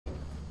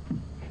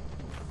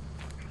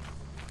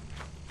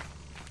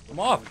I'm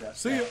off.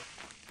 See ya.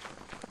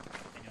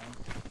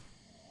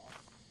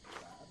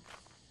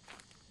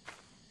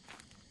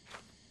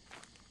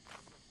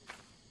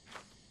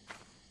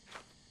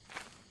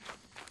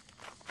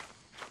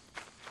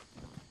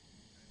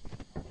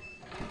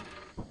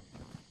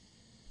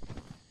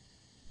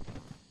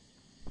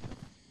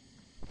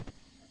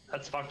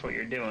 That's fucked what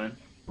you're doing.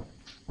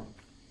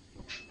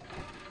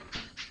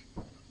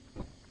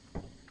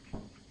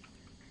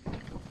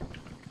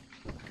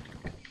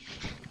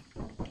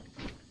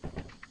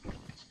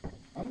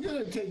 I'm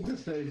gonna take the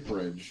safe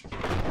bridge.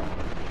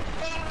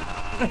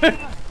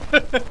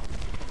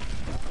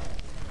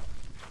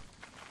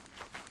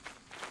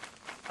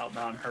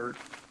 Outbound hurt.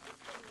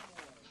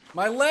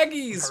 My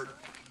leggies! Hurt.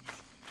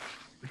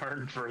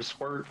 Hurting for a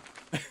squirt.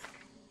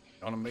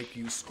 Gonna make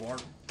you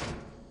squirt.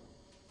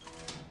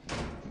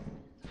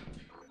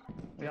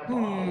 We got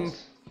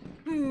balls.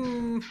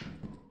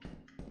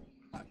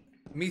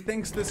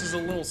 Methinks this is a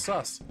little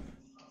sus.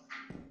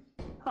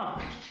 Huh.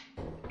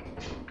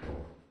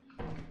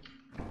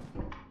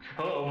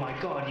 Oh my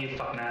god, you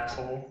fucking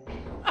asshole.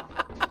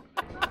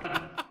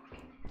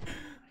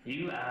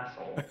 You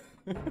asshole.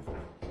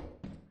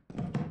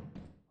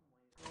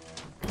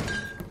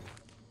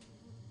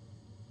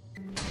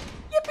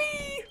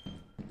 Yippee!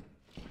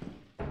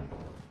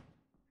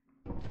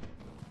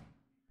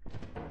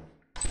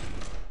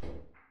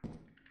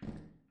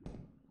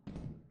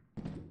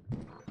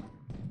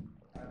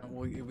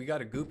 We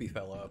got a goopy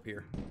fella up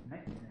here.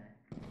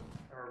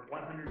 Or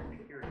 100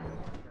 security doors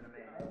in a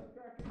man.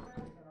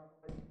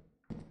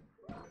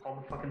 All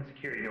the fucking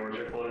security doors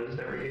are closed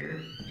over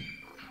here.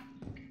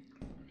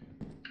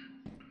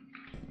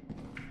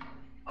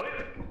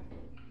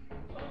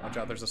 Watch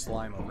out, there's a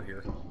slime over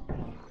here.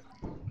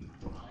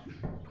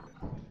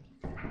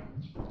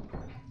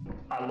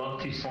 I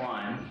love to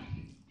slime.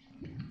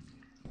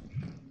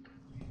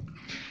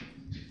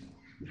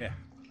 Yeah.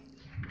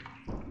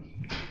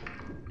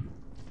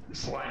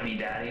 Slimy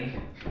daddy.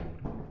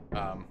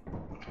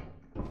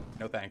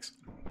 No thanks.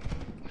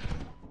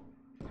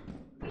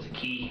 There's a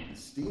key.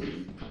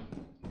 Steamy.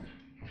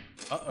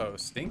 Uh-oh,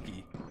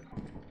 stinky.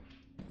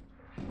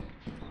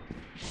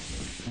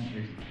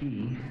 There's a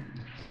key.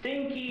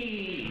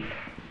 Stinky!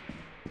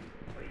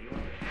 What do you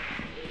want?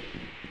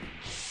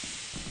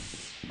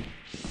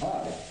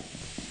 Hi.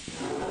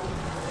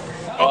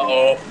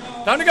 Uh-oh.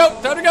 Time to go!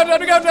 Time to go! Time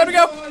to go! Time to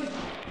go!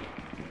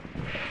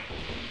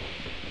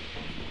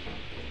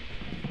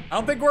 I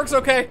don't think work's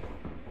okay.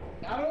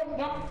 I don't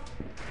know.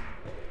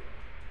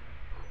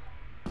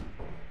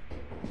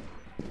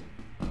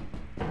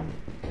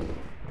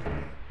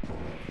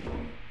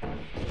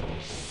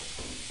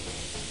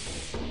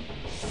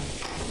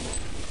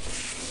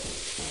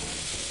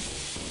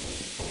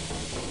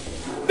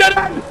 Dead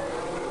end!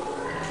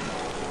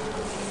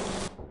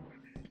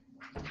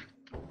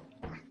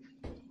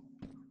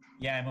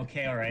 Yeah, I'm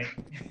okay, alright.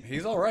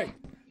 He's alright.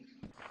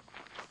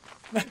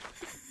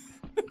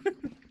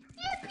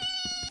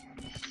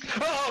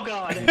 Oh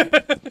god!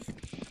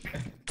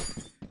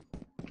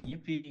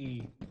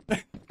 Yippee.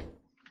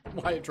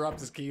 Wyatt dropped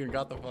his key and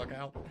got the fuck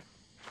out.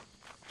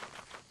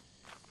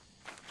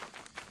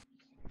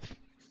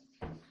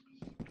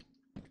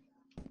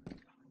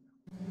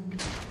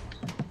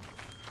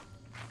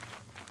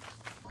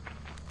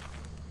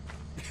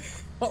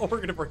 All we're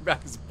gonna bring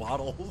back is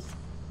bottles.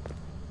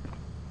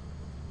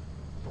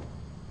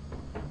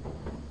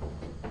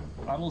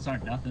 Bottles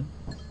aren't nothing.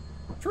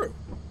 True.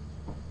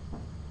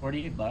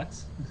 48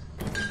 bucks.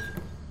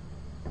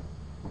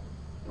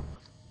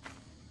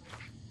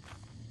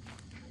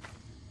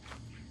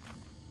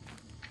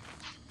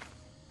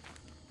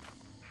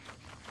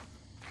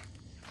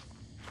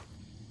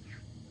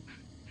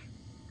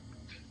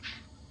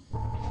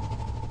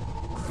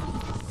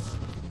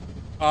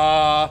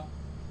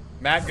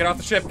 Matt, get off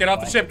the ship, get off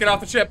the ship, get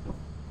off the ship!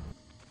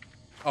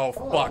 Oh,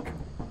 fuck.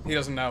 He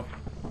doesn't know.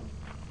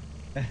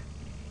 What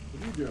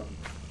are you doing?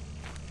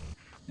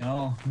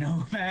 No,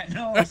 no, Matt,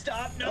 no,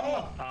 stop,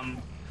 no!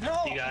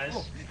 You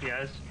guys,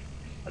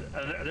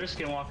 are there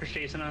skinwalkers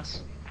chasing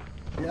us?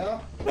 Yeah?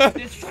 Oh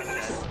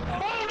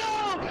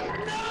no!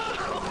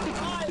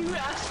 No! You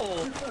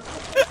asshole!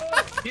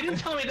 You didn't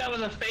tell me that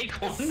was a fake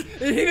one. He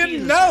didn't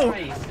Jesus know!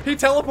 Christ. He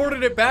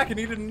teleported it back and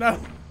he didn't know.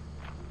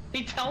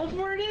 He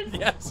teleported?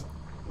 Yes.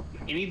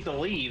 He needs to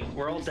leave.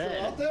 We're all Still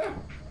out dead.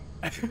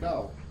 there?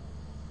 No.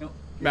 Nope.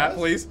 Matt, Yes?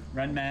 please.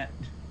 Run, Matt.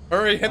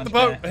 Hurry, hit the Launch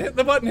boat. Matt. Hit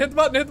the button, hit the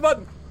button, hit the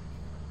button.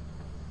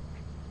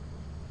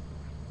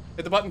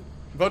 Hit the button.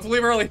 Vote to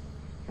leave early.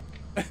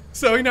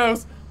 So he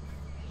knows.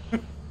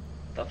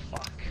 The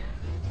fuck?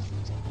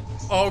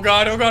 Oh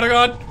god, oh god, oh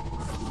god.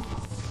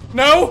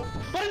 No!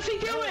 What is he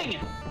doing?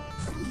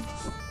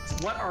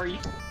 What are you?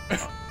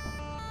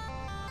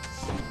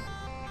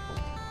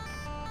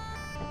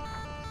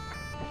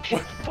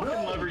 What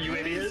fucking lever, you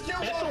idiot?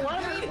 Hit the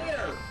lever!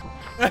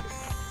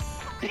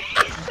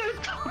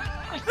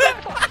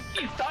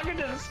 He's talking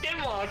to the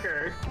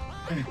skinwalker.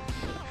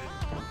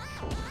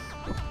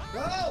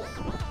 No!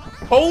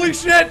 Holy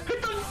shit!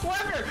 Hit the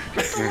lever!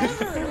 Hit the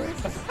lever!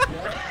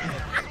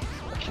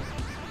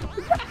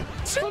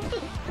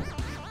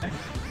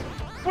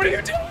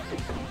 you doing?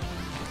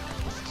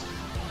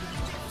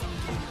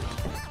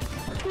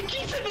 We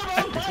keep hitting the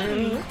wrong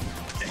button!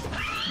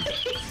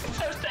 He's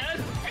so dead!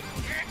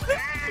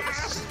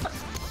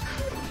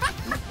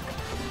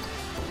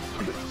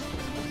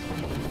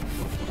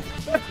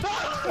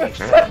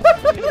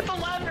 Hit the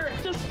lever!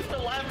 Just hit the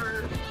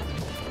lever!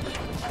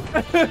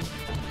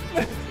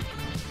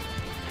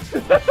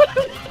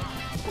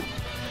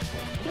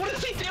 What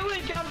is he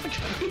doing? Get off the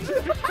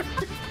computer!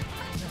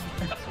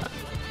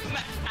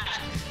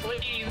 Matt,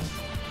 please!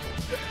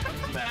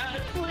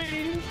 Matt,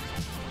 please!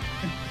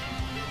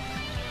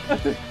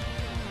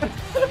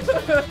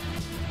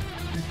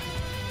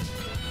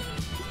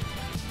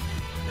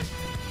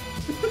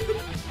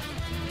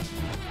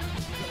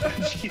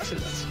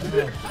 Jesus.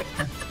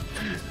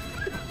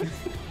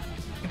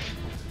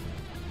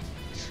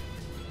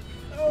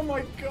 Oh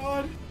my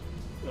god.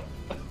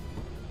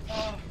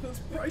 Oh, that's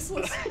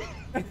priceless.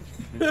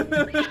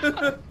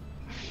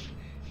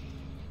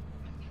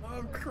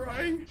 I'm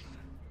crying.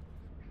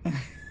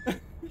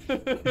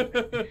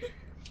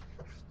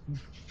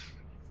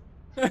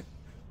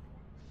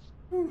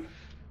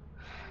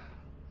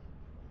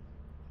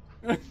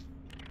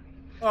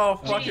 Oh,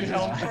 fucking Jesus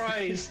hell.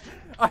 Christ.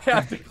 I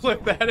have to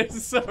clip that.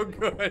 It's so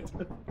good.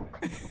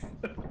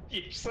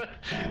 You said,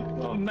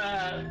 oh,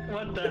 Matt,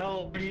 what the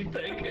hell are you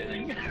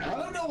thinking? I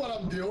don't know what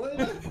I'm doing.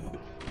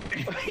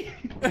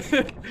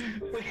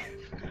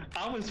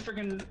 I was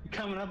freaking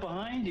coming up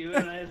behind you,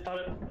 and I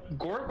thought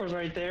Gork was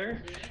right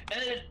there,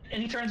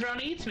 and he turns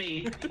around and eats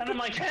me, and I'm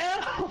like,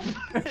 help!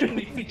 And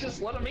he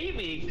just let him eat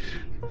me,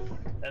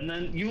 and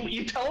then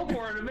you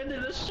teleported him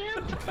into the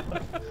ship.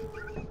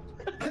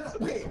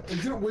 Wait,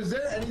 was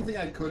there anything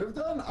I could have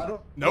done? I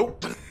don't.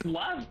 Nope.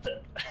 Left.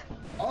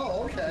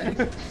 Oh, okay.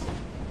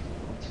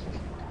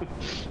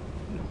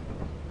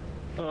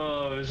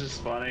 Oh, it was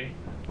just funny.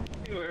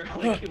 You were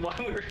like, while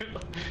we were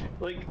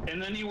like,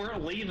 and then you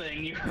weren't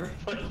leaving. You were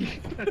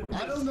like.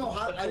 I don't know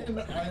how. I didn't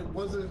know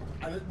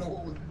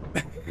what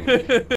was.